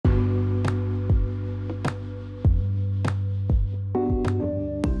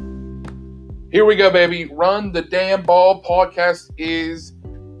Here we go, baby. Run the Damn Ball podcast is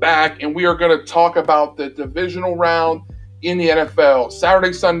back, and we are going to talk about the divisional round in the NFL.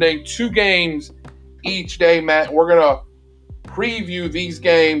 Saturday, Sunday, 2 games each day, Matt. We're going to preview these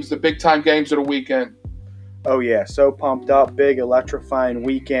games, the big-time games of the weekend. Oh, yeah. So pumped up. Big, electrifying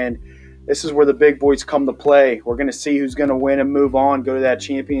weekend. This is where the big boys come to play. We're going to see who's going to win and move on, go to that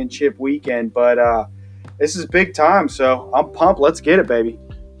championship weekend. But this is big time, so I'm pumped. Let's get it, baby.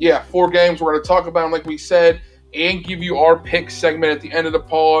 Yeah, 4 games. We're going to talk about them like we said and give you our pick segment at the end of the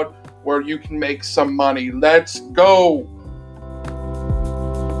pod where you can make some money. Let's go.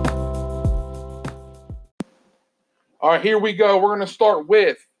 All right, here we go. We're going to start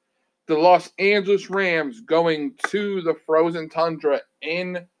with the Los Angeles Rams going to the frozen tundra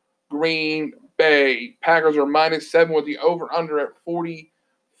in Green Bay. Packers are -7 with the over-under at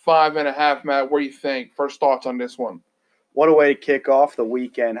 45.5. Matt, what do you think? First thoughts on this one? What a way to kick off the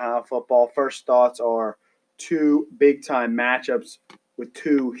weekend, huh? Football. First thoughts are 2 big-time matchups with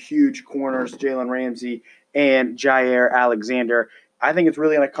 2 huge corners, Jalen Ramsey and Jair Alexander. I think it's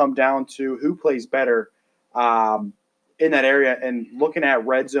really going to come down to who plays better in that area and looking at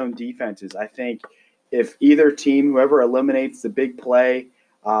red zone defenses. I think if either team, whoever eliminates the big play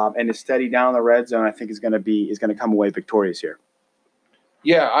and is steady down the red zone, I think is going to come away victorious here.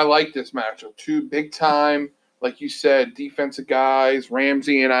 Yeah, I like this matchup. 2 big-time, like you said, defensive guys,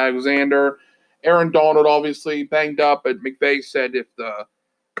 Ramsey and Alexander. Aaron Donald obviously banged up, but McVay said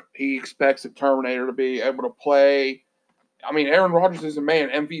he expects the Terminator to be able to play. I mean, Aaron Rodgers is a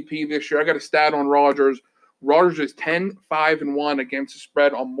man, MVP this year. I got a stat on Rodgers. Rodgers is 10-5-1 against the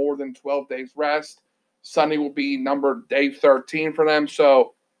spread on more than 12 days rest. Sunday will be day 13 for them.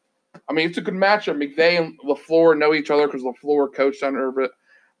 So, I mean, it's a good matchup. McVay and LaFleur know each other because LaFleur coached under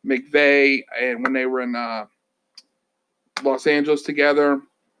McVay and when they were in Los Angeles together.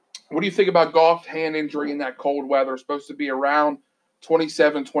 What do you think about Goff's hand injury in that cold weather? It's supposed to be around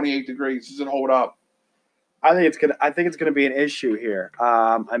 27, 28 degrees. Does it hold up? I think it's gonna be an issue here.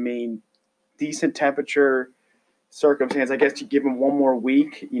 I mean, decent temperature circumstance. I guess you give him one more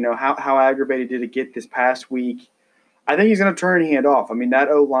week. You know, how aggravated did it get this past week? I think he's going to turn hand off. I mean, that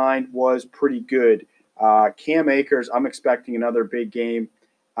O-line was pretty good. Cam Akers, I'm expecting another big game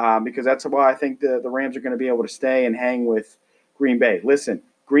because that's why I think the Rams are going to be able to stay and hang with Green Bay. Listen,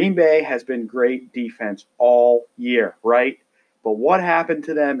 Green Bay has been great defense all year, right? But what happened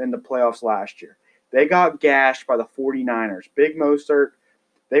to them in the playoffs last year? They got gashed by the 49ers. Big Mostert,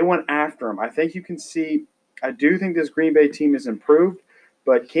 they went after him. I think you can see – I do think this Green Bay team has improved.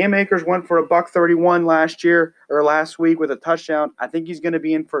 But Cam Akers went for $131 last week with a touchdown. I think he's going to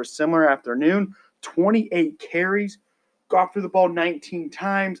be in for a similar afternoon. 28 carries, got through the ball 19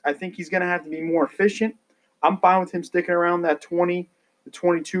 times. I think he's going to have to be more efficient. I'm fine with him sticking around that 20 to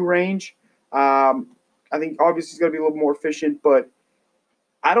 22 range. I think obviously he's going to be a little more efficient, but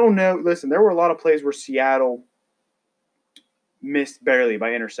I don't know. Listen, there were a lot of plays where Seattle missed barely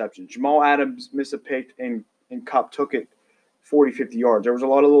by interception. Jamal Adams missed a pick and Kupp took it 40, 50 yards. There was a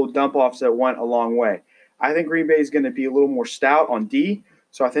lot of little dump-offs that went a long way. I think Green Bay is going to be a little more stout on D,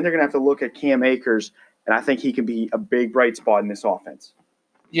 so I think they're going to have to look at Cam Akers, and I think he can be a big bright spot in this offense.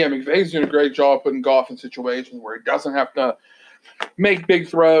 Yeah, McVay's doing a great job putting Goff in situations where he doesn't have to make big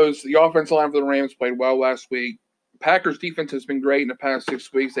throws. The offensive line for the Rams played well last week. Packers' defense has been great in the past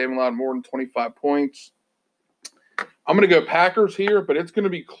 6 weeks. They haven't allowed more than 25 points. I'm going to go Packers here, but it's going to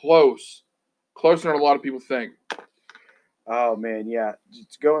be close. Closer than a lot of people think. Oh, man, yeah.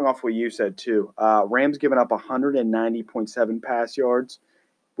 Just going off what you said, too. Rams giving up 190.7 pass yards,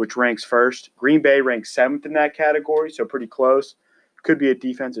 which ranks first. Green Bay ranks 7th in that category, so pretty close. Could be a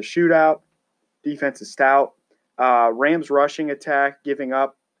defensive shootout. Defensive stout. Rams rushing attack giving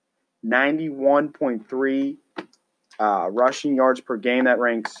up 91.3 rushing yards per game. That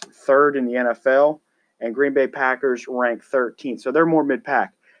ranks 3rd in the NFL. And Green Bay Packers rank 13th. So they're more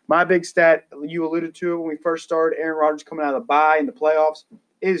mid-pack. My big stat, you alluded to it when we first started, Aaron Rodgers coming out of the bye in the playoffs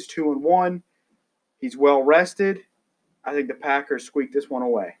is 2-1. He's well rested. I think the Packers squeak this one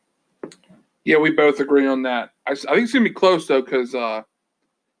away. Yeah, we both agree on that. I think it's going to be close, though, because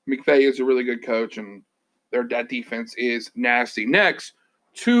McVay is a really good coach, and that defense is nasty. Next,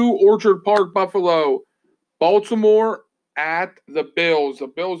 to Orchard Park, Buffalo. Baltimore at the Bills. The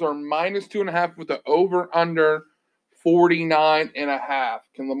Bills are -2.5 with the over-under 49.5.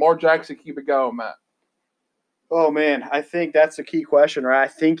 Can Lamar Jackson keep it going, Matt? Oh, man, I think that's a key question, right? I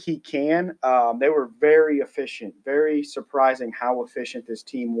think he can. They were very efficient, very surprising how efficient this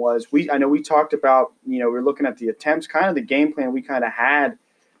team was. I know we talked about, we're looking at the attempts, kind of the game plan we kind of had,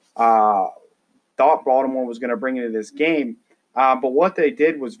 thought Baltimore was going to bring into this game. But what they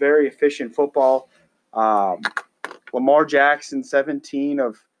did was very efficient football. Um, Lamar Jackson, 17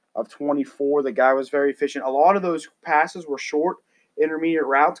 of 24. The guy was very efficient. A lot of those passes were short, intermediate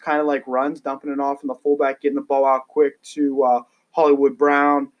routes, kind of like runs, dumping it off from the fullback, getting the ball out quick to Hollywood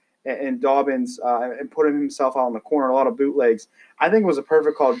Brown and Dobbins and putting himself out in the corner. A lot of bootlegs. I think it was a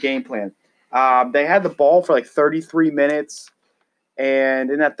perfect called game plan. They had the ball for like 33 minutes, and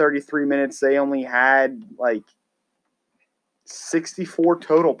in that 33 minutes, they only had like 64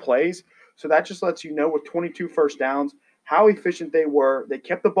 total plays. So that just lets you know with 22 first downs how efficient they were. They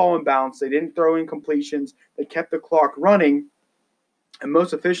kept the ball in bounds. They didn't throw in completions. They kept the clock running. And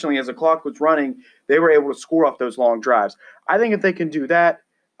most efficiently, as the clock was running, they were able to score off those long drives. I think if they can do that,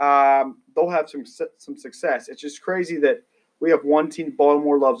 they'll have some success. It's just crazy that we have one team,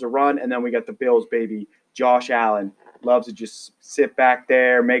 Baltimore loves to run, and then we got the Bills, baby. Josh Allen loves to just sit back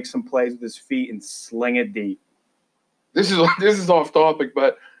there, make some plays with his feet, and sling it deep. This is off topic,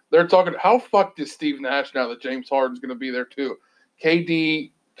 but they're talking how fucked is Steve Nash now that James Harden's going to be there too?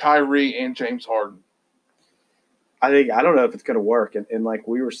 KD, Kyrie, and James Harden. I don't know if it's going to work. And like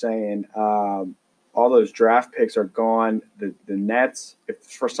we were saying, all those draft picks are gone. The Nets, if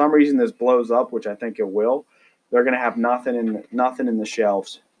for some reason this blows up, which I think it will, they're going to have nothing in the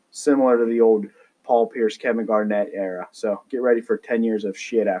shelves, similar to the old Paul Pierce, Kevin Garnett era. So get ready for 10 years of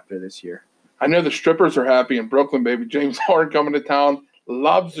shit after this year. I know the strippers are happy in Brooklyn, baby. James Harden coming to town,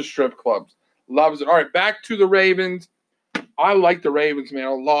 loves the strip clubs, loves it. All right, back to the Ravens. I like the Ravens, man,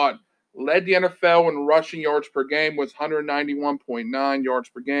 a lot. Led the NFL in rushing yards per game, was 191.9 yards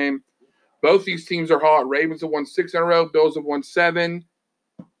per game. Both these teams are hot. Ravens have won 6 in a row. Bills have won 7.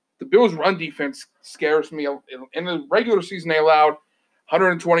 The Bills' run defense scares me. In the regular season, they allowed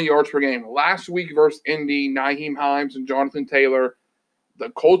 120 yards per game. Last week versus Indy, Nyheim Hines and Jonathan Taylor,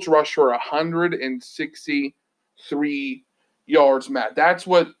 the Colts rushed for 163 yards, Matt. That's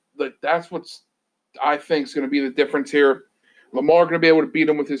what's I think is going to be the difference here. Lamar going to be able to beat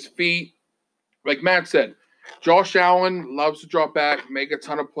him with his feet. Like Matt said, Josh Allen loves to drop back, make a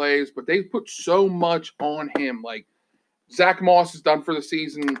ton of plays, but they put so much on him. Like Zach Moss is done for the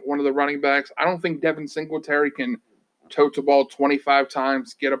season, one of the running backs. I don't think Devin Singletary can tote the ball 25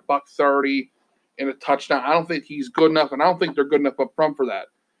 times, get a $130 and a touchdown. I don't think he's good enough, and I don't think they're good enough up front for that.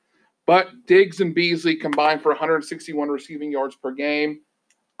 But Diggs and Beasley combined for 161 receiving yards per game.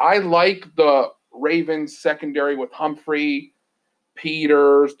 I like the Ravens secondary with Humphrey,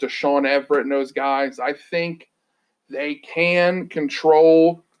 Peters, Deshaun Everett, and those guys. I think they can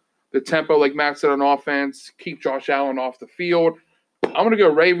control the tempo, like Matt said, on offense, keep Josh Allen off the field. I'm going to go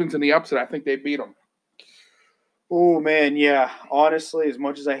Ravens in the upset. I think they beat them. Oh, man, yeah. Honestly, as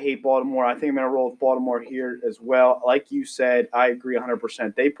much as I hate Baltimore, I think I'm going to roll with Baltimore here as well. Like you said, I agree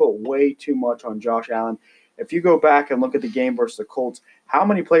 100%. They put way too much on Josh Allen. If you go back and look at the game versus the Colts, how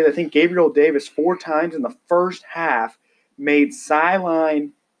many plays? I think Gabriel Davis 4 times in the first half made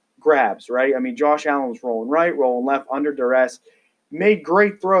sideline grabs, right? I mean, Josh Allen was rolling right, rolling left, under duress, made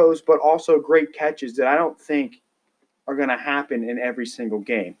great throws, but also great catches that I don't think are going to happen in every single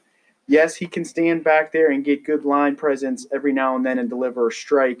game. Yes, he can stand back there and get good line presence every now and then and deliver a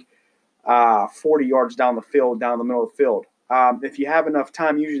strike 40 yards down the field, down the middle of the field. If you have enough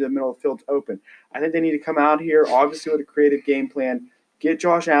time, usually the middle of the field's open. I think they need to come out here, obviously with a creative game plan, get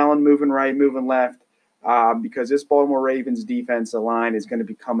Josh Allen moving right, moving left, because this Baltimore Ravens defensive line is going to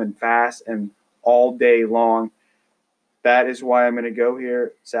be coming fast and all day long. That is why I'm going to go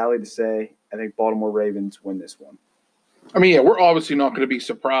here. Sadly to say, I think Baltimore Ravens win this one. I mean, yeah, we're obviously not going to be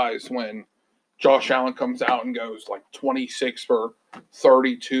surprised when Josh Allen comes out and goes like 26 for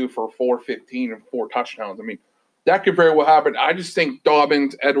 32 for 415 and 4 touchdowns. I mean, that could very well happen. I just think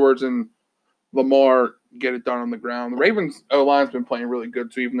Dobbins, Edwards, and Lamar get it done on the ground. The Ravens O-line's been playing really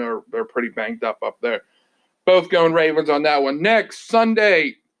good too, even though they're pretty banged up there. Both going Ravens on that one. Next,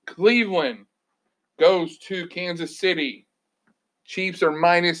 Sunday, Cleveland goes to Kansas City. Chiefs are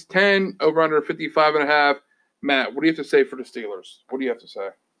minus 10, over under 55.5. Matt, what do you have to say for the Steelers? What do you have to say?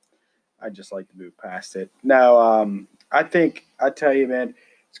 I just like to move past it. No, I tell you, man,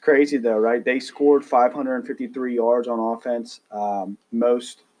 it's crazy though, right? They scored 553 yards on offense,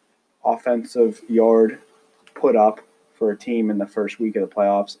 most offensive yard put up for a team in the first week of the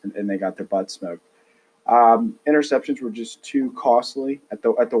playoffs, and they got their butts smoked. Interceptions were just too costly at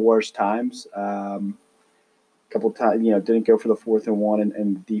the worst times. Couple times, didn't go for the 4th and 1,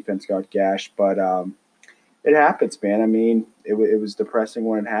 and the defense got gashed, but it happens, man. I mean, it was depressing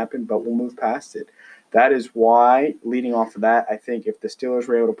when it happened, but we'll move past it. That is why, leading off of that, I think if the Steelers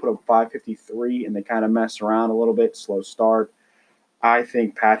were able to put up 553 and they kind of mess around a little bit, slow start, I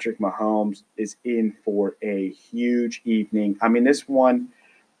think Patrick Mahomes is in for a huge evening. I mean, this one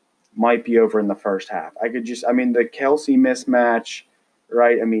might be over in the first half. The Kelsey mismatch,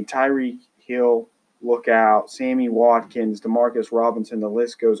 right? I mean, Tyreek Hill, look out. Sammy Watkins, Demarcus Robinson, the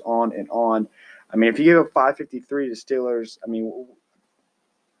list goes on and on. I mean, if you give up 553 to Steelers, I mean,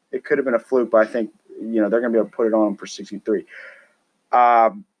 it could have been a fluke, but I think, they're going to be able to put it on for 63.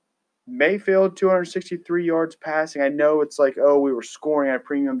 Mayfield, 263 yards passing. I know it's like, oh, we were scoring at a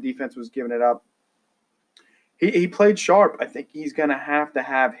premium. Defense was giving it up. He played sharp. I think he's going to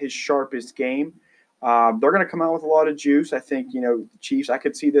have his sharpest game. They're going to come out with a lot of juice. I think, the Chiefs, I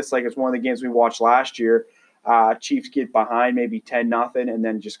could see this like it's one of the games we watched last year. Chiefs get behind maybe 10-0 and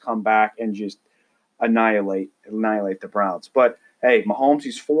then just come back and just annihilate the Browns. But, hey, Mahomes,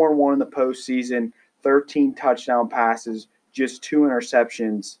 he's 4-1 in the postseason, 13 touchdown passes, just 2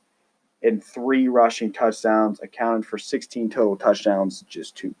 interceptions, and 3 rushing touchdowns, accounted for 16 total touchdowns,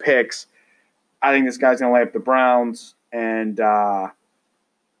 just 2 picks. I think this guy's going to lay up the Browns, and I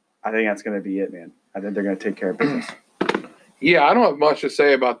think that's going to be it, man. I think they're going to take care of business. Yeah, I don't have much to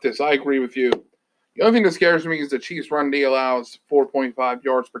say about this. I agree with you. The only thing that scares me is the Chiefs' run D allows 4.5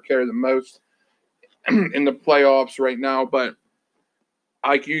 yards per carry the most in the playoffs right now. But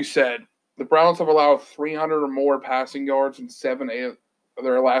like you said, the Browns have allowed 300 or more passing yards in 7 of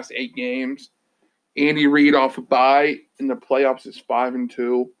their last 8 games. Andy Reid off a bye in the playoffs is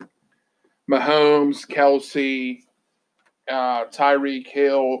 5-2. Mahomes, Kelsey, Tyreek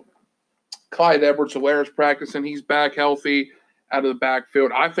Hill, Clyde Edwards-Helaire is practicing. He's back healthy out of the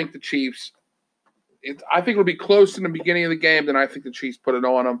backfield. I think the Chiefs, I think it'll be close in the beginning of the game, then I think the Chiefs put it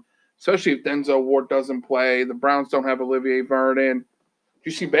on them, especially if Denzel Ward doesn't play. The Browns don't have Olivier Vernon.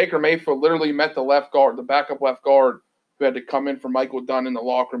 You see Baker Mayfield literally met the backup left guard, who had to come in for Michael Dunn in the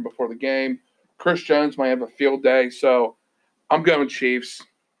locker room before the game. Chris Jones might have a field day, so I'm going Chiefs.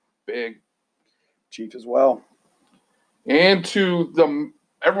 Big. Chiefs as well. And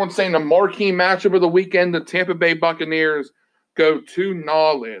everyone's saying the marquee matchup of the weekend, the Tampa Bay Buccaneers go to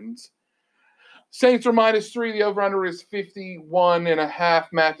Nolans. Saints are -3. The over-under is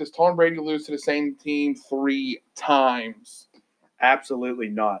 51.5. Matt, does Tom Brady lose to the same team 3 times? Absolutely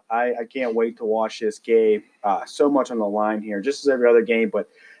not. I can't wait to watch this game. So much on the line here, just as every other game, but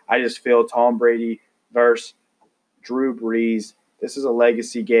I just feel Tom Brady versus Drew Brees. This is a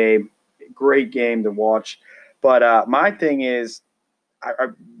legacy game. Great game to watch. But my thing is, I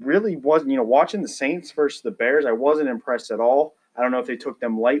really wasn't, watching the Saints versus the Bears, I wasn't impressed at all. I don't know if they took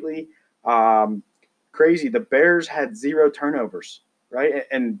them lightly. Crazy. The Bears had 0 turnovers, right?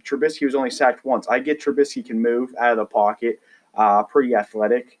 And Trubisky was only sacked once. I get Trubisky can move out of the pocket, pretty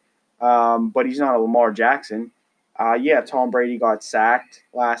athletic, but he's not a Lamar Jackson. Tom Brady got sacked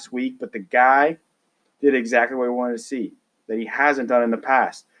last week, but the guy did exactly what we wanted to see, that he hasn't done in the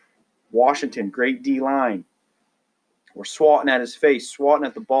past. Washington, great D-line. We're swatting at his face, swatting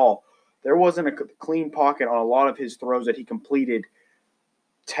at the ball. There wasn't a clean pocket on a lot of his throws that he completed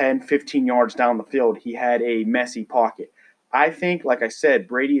 10, 15 yards down the field. He had a messy pocket. I think, like I said,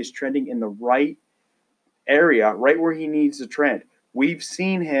 Brady is trending in the right area, right where he needs to trend. We've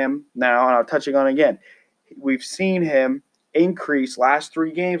seen him now, and I'm touching on it again, we've seen him increase last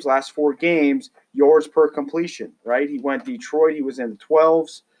 4 games, yards per completion, right? He went Detroit, he was in the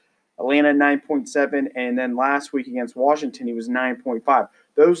 12s. Atlanta 9.7, and then last week against Washington, he was 9.5.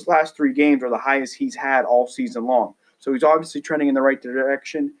 Those last 3 games are the highest he's had all season long. So he's obviously trending in the right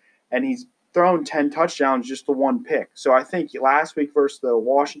direction, and he's thrown 10 touchdowns, just the 1 pick. So I think last week versus the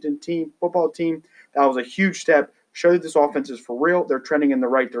Washington football team, that was a huge step. Showed that this offense is for real. They're trending in the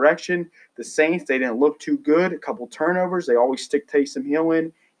right direction. The Saints, they didn't look too good. A couple turnovers. They always stick Taysom Hill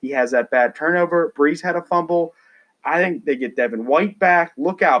in. He has that bad turnover. Breeze had a fumble. I think they get Devin White back.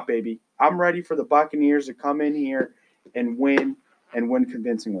 Look out, baby. I'm ready for the Buccaneers to come in here and win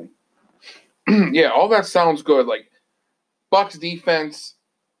convincingly. Yeah, all that sounds good. Like, Bucs defense,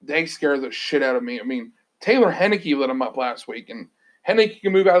 they scare the shit out of me. I mean, Taylor Heineke lit him up last week, and Heineke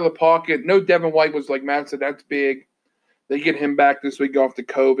can move out of the pocket. No, Devin White was like Matt said, that's big. They get him back this week off the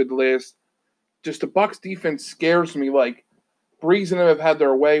COVID list. Just the Bucs defense scares me. Like, Breeze and them have had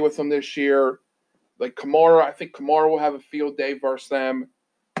their way with them this year. Like Kamara, I think Kamara will have a field day versus them.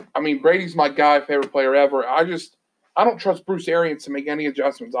 I mean, Brady's my guy, favorite player ever. I don't trust Bruce Arians to make any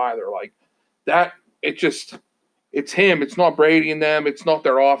adjustments either. Like that, it's him. It's not Brady and them. It's not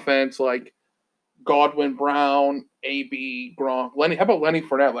their offense. Like Godwin, Brown, AB, Gronk, Lenny. How about Lenny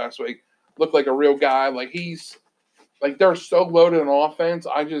Fournette last week? Looked like a real guy. Like they're so loaded on offense.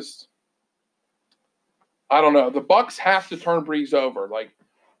 I don't know. The Bucs have to turn Breeze over.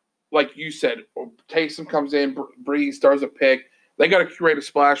 Like you said, Taysom comes in, Breeze throws a pick. They got to create a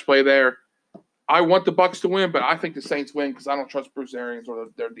splash play there. I want the Bucs to win, but I think the Saints win because I don't trust Bruce Arians or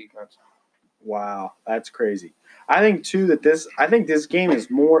their defense. Wow, that's crazy. I think too that this game is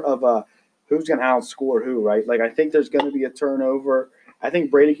more of a who's going to outscore who, right? Like I think there's going to be a turnover. I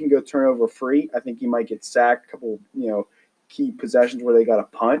think Brady can go turnover free. I think he might get sacked a couple, key possessions where they got a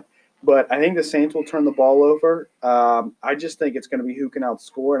punt. But I think the Saints will turn the ball over. I just think it's going to be who can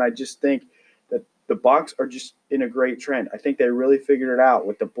outscore, and I just think that the Bucs are just in a great trend. I think they really figured it out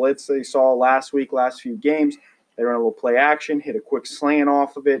with the blitz they saw last week, last few games. They run a little play action, hit a quick slant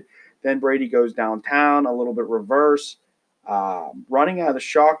off of it. Then Brady goes downtown, a little bit reverse. Running out of the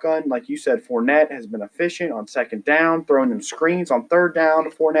shotgun, like you said, Fournette has been efficient on second down, throwing them screens on third down to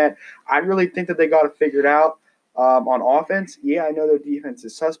Fournette. I really think that they got it figured out on offense. Yeah, I know their defense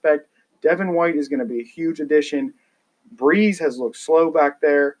is suspect. Devin White is going to be a huge addition. Breeze has looked slow back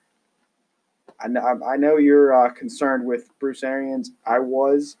there. I know you're concerned with Bruce Arians.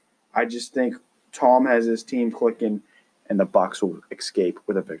 I just think Tom has his team clicking, and the Bucs will escape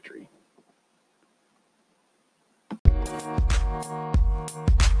with a victory.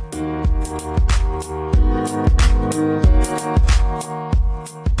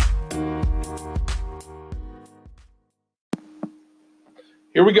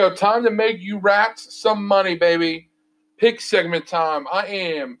 Here we go. Time to make you rats some money, baby. Pick segment time. I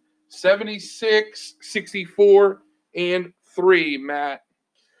am 76, 64, and 3, Matt.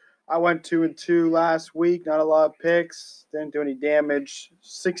 I went 2-2 last week. Not a lot of picks. Didn't do any damage.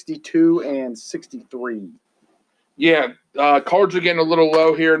 62 and 63. Yeah, cards are getting a little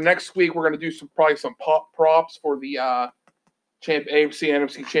low here. Next week we're going to do probably some props for the AFC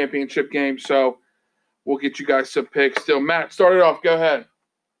NFC Championship game. So we'll get you guys some picks. Still, Matt, start it off. Go ahead.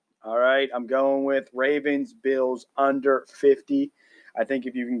 All right, I'm going with Ravens, Bills under 50. I think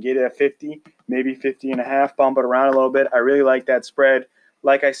if you can get it at 50, maybe 50 and a half, bump it around a little bit. I really like that spread.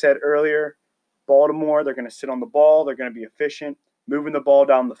 Like I said earlier, Baltimore, they're going to sit on the ball. They're going to be efficient, moving the ball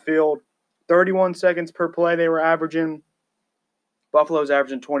down the field. 31 seconds per play they were averaging. Buffalo's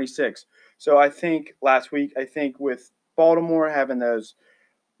averaging 26. So I think last week, with Baltimore having those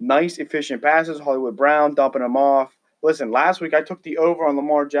nice, efficient passes, Hollywood Brown dumping them off. Listen, last week I took the over on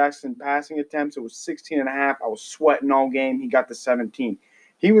Lamar Jackson passing attempts. It was 16 and a half. I was sweating all game. He got to 17.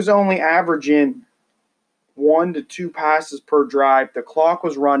 He was only averaging 1 to 2 passes per drive. The clock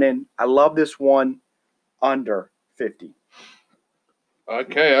was running. I love this one under 50.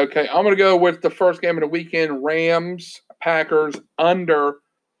 Okay. I'm going to go with the first game of the weekend, Rams, Packers, under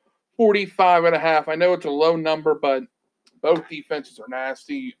 45 and a half. I know it's a low number, but both defenses are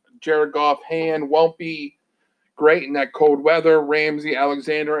nasty. Jared Goff hand won't be great in that cold weather. Ramsey,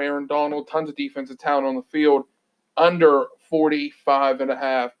 Alexander, Aaron Donald, tons of defensive talent on the field. Under 45 and a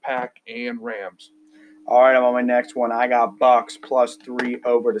half, Pack and Rams. All right, I'm on my next one. I got Bucs +3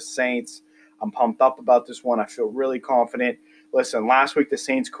 over the Saints. I'm pumped up about this one. I feel really confident. Listen, last week the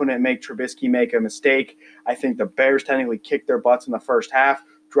Saints couldn't make Trubisky make a mistake. I think the Bears technically kicked their butts in the first half,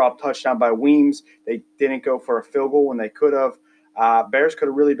 dropped touchdown by Weems. They didn't go for a field goal when they could have. Bears could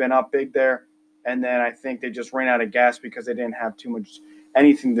have really been up big there. And then I think they just ran out of gas because they didn't have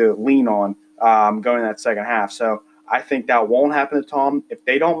anything to lean on going in that second half. So I think that won't happen to Tom. If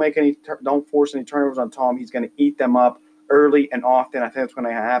they don't force any turnovers on Tom, he's going to eat them up early and often. I think that's going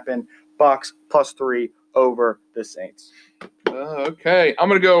to happen. Bucs +3 over the Saints. Okay, I'm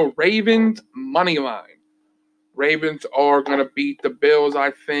going to go Ravens money line. Ravens are going to beat the Bills,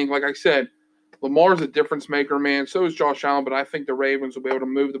 I think. Like I said, Lamar's a difference maker, man. So is Josh Allen, but I think the Ravens will be able to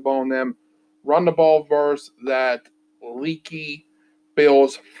move the ball on them, run the ball versus that leaky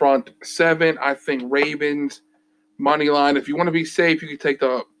Bills front seven. I think Ravens money line. If you want to be safe, you can take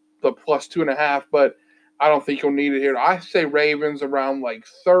the +2.5, but I don't think you'll need it here. I say Ravens around like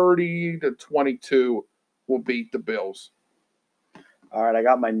 30 to 22 will beat the Bills. All right, I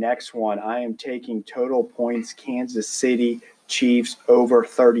got my next one. I am taking total points, Kansas City Chiefs over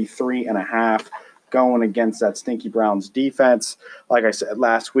 33.5, going against that stinky Browns defense. Like I said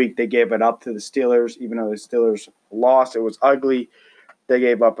last week, they gave it up to the Steelers. Even though the Steelers lost, it was ugly. They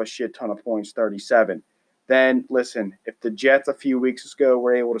gave up a shit ton of points, 37. Then, listen, if the Jets a few weeks ago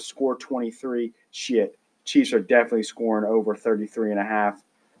were able to score 23, Chiefs are definitely scoring over 33.5.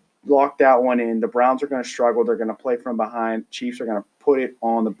 Lock that one in. The Browns are going to struggle. They're going to play from behind. Chiefs are going to put it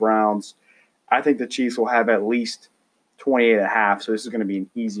on the Browns. I think the Chiefs will have at least 28.5, so this is going to be an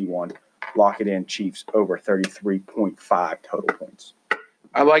easy one. Lock it in, Chiefs over 33.5 total points.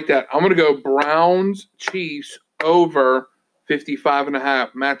 I like that. I'm going to go Browns, Chiefs over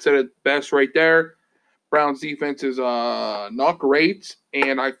 55.5. Matt said it best right there. Browns defense is not great,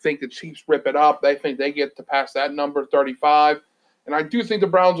 and I think the Chiefs rip it up. They think they get to pass that number, 35. And I do think the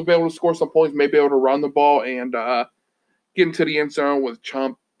Browns will be able to score some points, maybe able to run the ball and get into the end zone with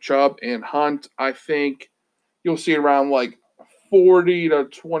Chubb and Hunt. I think you'll see around like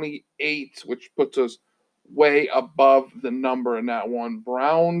 40-28, which puts us way above the number in that one.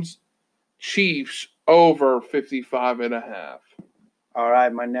 Browns, Chiefs over 55.5. All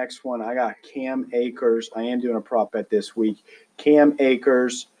right, my next one, I got Cam Akers. I am doing a prop bet this week. Cam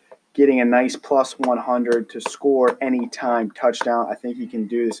Akers getting a nice plus 100 to score anytime touchdown. I think he can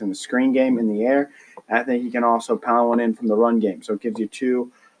do this in the screen game in the air, and I think he can also pound one in from the run game. So it gives you two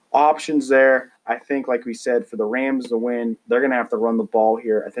options there. I think, like we said, for the Rams to win, they're going to have to run the ball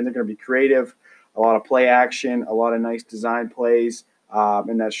here. I think they're going to be creative, a lot of play action, a lot of nice design plays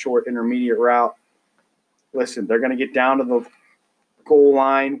in that short intermediate route. Listen, they're going to get down to the goal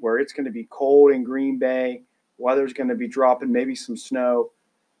line where it's going to be cold in Green Bay. Weather's going to be dropping, maybe some snow.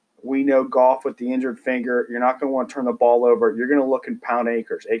 We know Goff with the injured finger. You're not going to want to turn the ball over. You're going to look and pound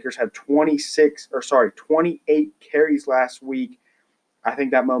Akers. Akers had 28 carries last week. I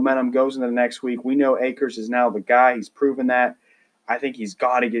think that momentum goes into the next week. We know Akers is now the guy. He's proven that. I think he's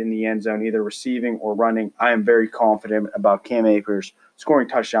got to get in the end zone, either receiving or running. I am very confident about Cam Akers scoring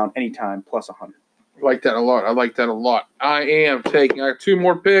touchdown anytime, plus 100. I like that a lot. I have two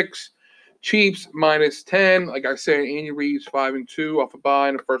more picks. Chiefs minus 10. Like I said, Andy Reid's 5-2 off a bye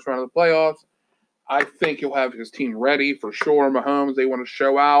in the first round of the playoffs. I think he'll have his team ready for sure. Mahomes, they want to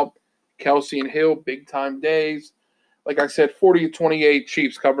show out. Kelsey and Hill, big time days. Like I said, 40-28,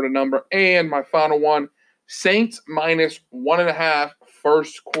 Chiefs cover the number. And my final one, Saints minus 1.5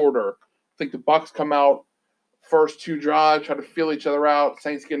 first quarter. I think the Bucs come out first two drives, try to feel each other out.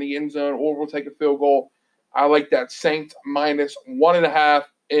 Saints get in the end zone, or we'll take a field goal. I like that Saints minus 1.5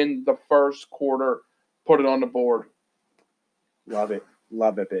 in the first quarter. Put it on the board. Love it.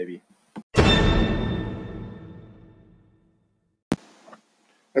 Love it, baby.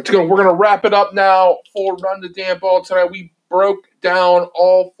 We're gonna wrap it up now for Run the Damn Ball tonight. We broke down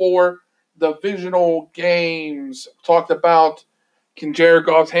all four divisional games. Talked about, can Jared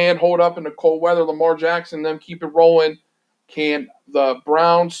Goff's hand hold up in the cold weather? Lamar Jackson, them keep it rolling. Can the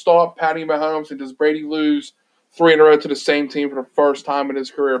Browns stop Patty Mahomes? And does Brady lose 3 in a row to the same team for the first time in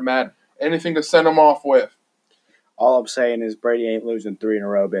his career, Matt? Anything to send him off with? All I'm saying is Brady ain't losing 3 in a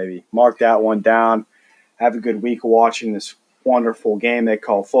row, baby. Mark that one down. Have a good week of watching this wonderful game they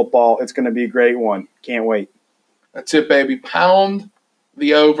call football. It's going to be a great one. Can't wait. That's it, baby. Pound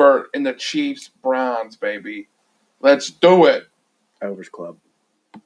the over in the Chiefs-Browns, baby. Let's do it. Overs Club.